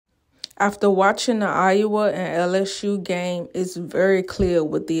After watching the Iowa and LSU game, it's very clear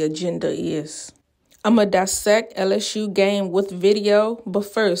what the agenda is. I'm going to dissect LSU game with video, but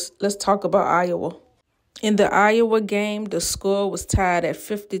first, let's talk about Iowa. In the Iowa game, the score was tied at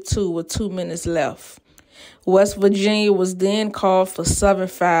 52 with 2 minutes left. West Virginia was then called for 7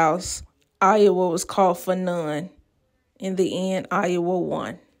 fouls. Iowa was called for none. In the end, Iowa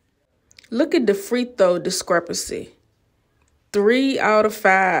won. Look at the free throw discrepancy. 3 out of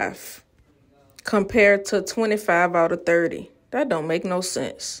 5. Compared to 25 out of 30. That don't make no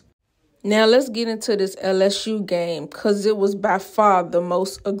sense. Now let's get into this LSU game because it was by far the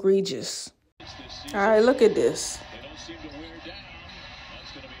most egregious. All right, look at this. They don't seem to wear down.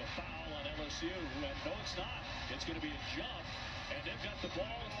 That's going to be a foul on LSU. And no, it's not. It's going to be a jump. And they've got the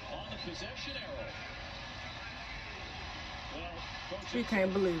ball on the possession arrow. Well, Coach, We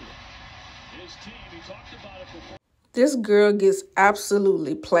can't believe it. His team, he talked about it before. This girl gets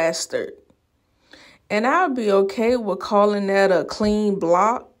absolutely plastered. And I'd be okay with calling that a clean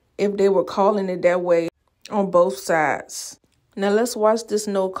block if they were calling it that way on both sides. Now let's watch this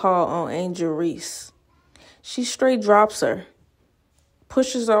no call on Angel Reese. She straight drops her,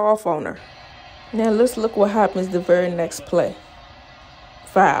 pushes her off on her. Now let's look what happens the very next play.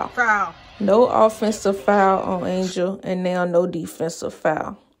 Foul. Foul. No offensive foul on Angel, and now no defensive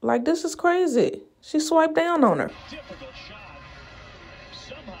foul. Like, this is crazy. She swiped down on her. Difficult shot.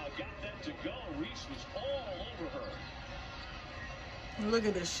 Somehow got that to go. Reese was all over her. Look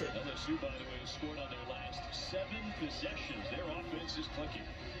at this shit. LSU, by the way, has scored on their last 7 possessions. Their offense is clicking.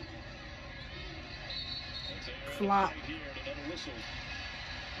 Flop. Right here, and another whistle.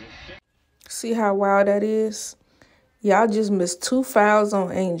 See how wild that is? Y'all just missed 2 fouls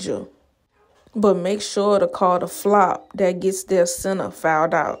on Angel. But make sure to call the flop that gets their center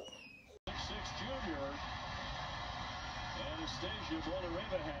fouled out. So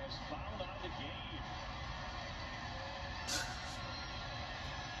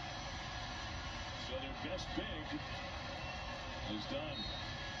their best big is done.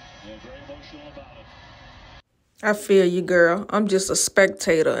 They're very emotional about it. I feel you, girl. I'm just a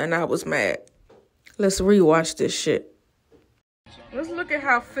spectator, and I was mad. Let's rewatch this shit. Let's look at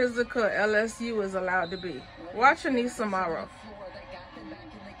how physical LSU is allowed to be. Watch Anissa Morrow.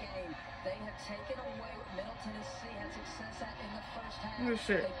 Good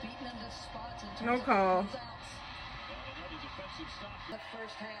shit. No call.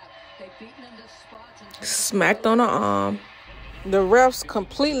 Smacked on the arm. The refs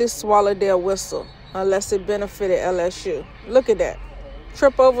completely swallowed their whistle unless it benefited LSU. Look at that.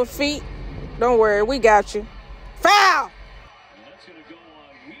 Trip over feet. Don't worry, we got you. Foul! And that's going to go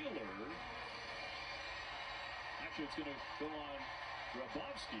on Wheeler. Actually, it's going to go on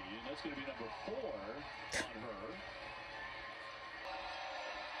Grabowski, and that's going to be number 4 on her.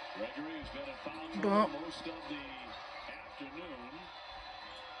 Gregory has been in foul trouble most of the afternoon.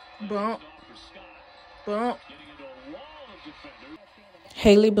 Bump. For Scott, Bump. getting into a wall of defenders.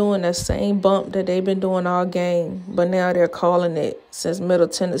 Haley doing that same bump that they've been doing all game, but now they're calling it since Middle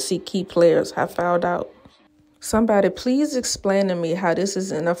Tennessee key players have fouled out. Somebody please explain to me how this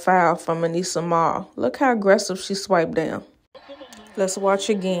isn't a foul from Anissa Morrow. Look how aggressive she swiped down. Let's watch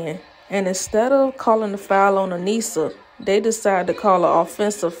again. And instead of calling the foul on Anissa, they decided to call an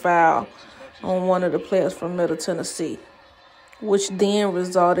offensive foul on one of the players from Middle Tennessee, which then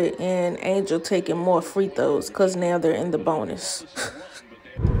resulted in Angel taking more free throws because now they're in the bonus.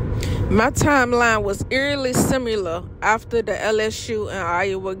 My timeline was eerily similar after the LSU and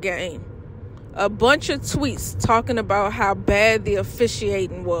Iowa game. A bunch of tweets talking about how bad the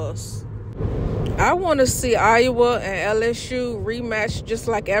officiating was. I want to see Iowa and LSU rematch just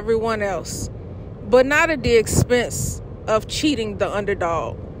like everyone else, but not at the expense of cheating the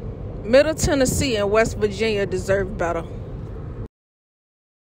underdog. Middle Tennessee and West Virginia deserve better.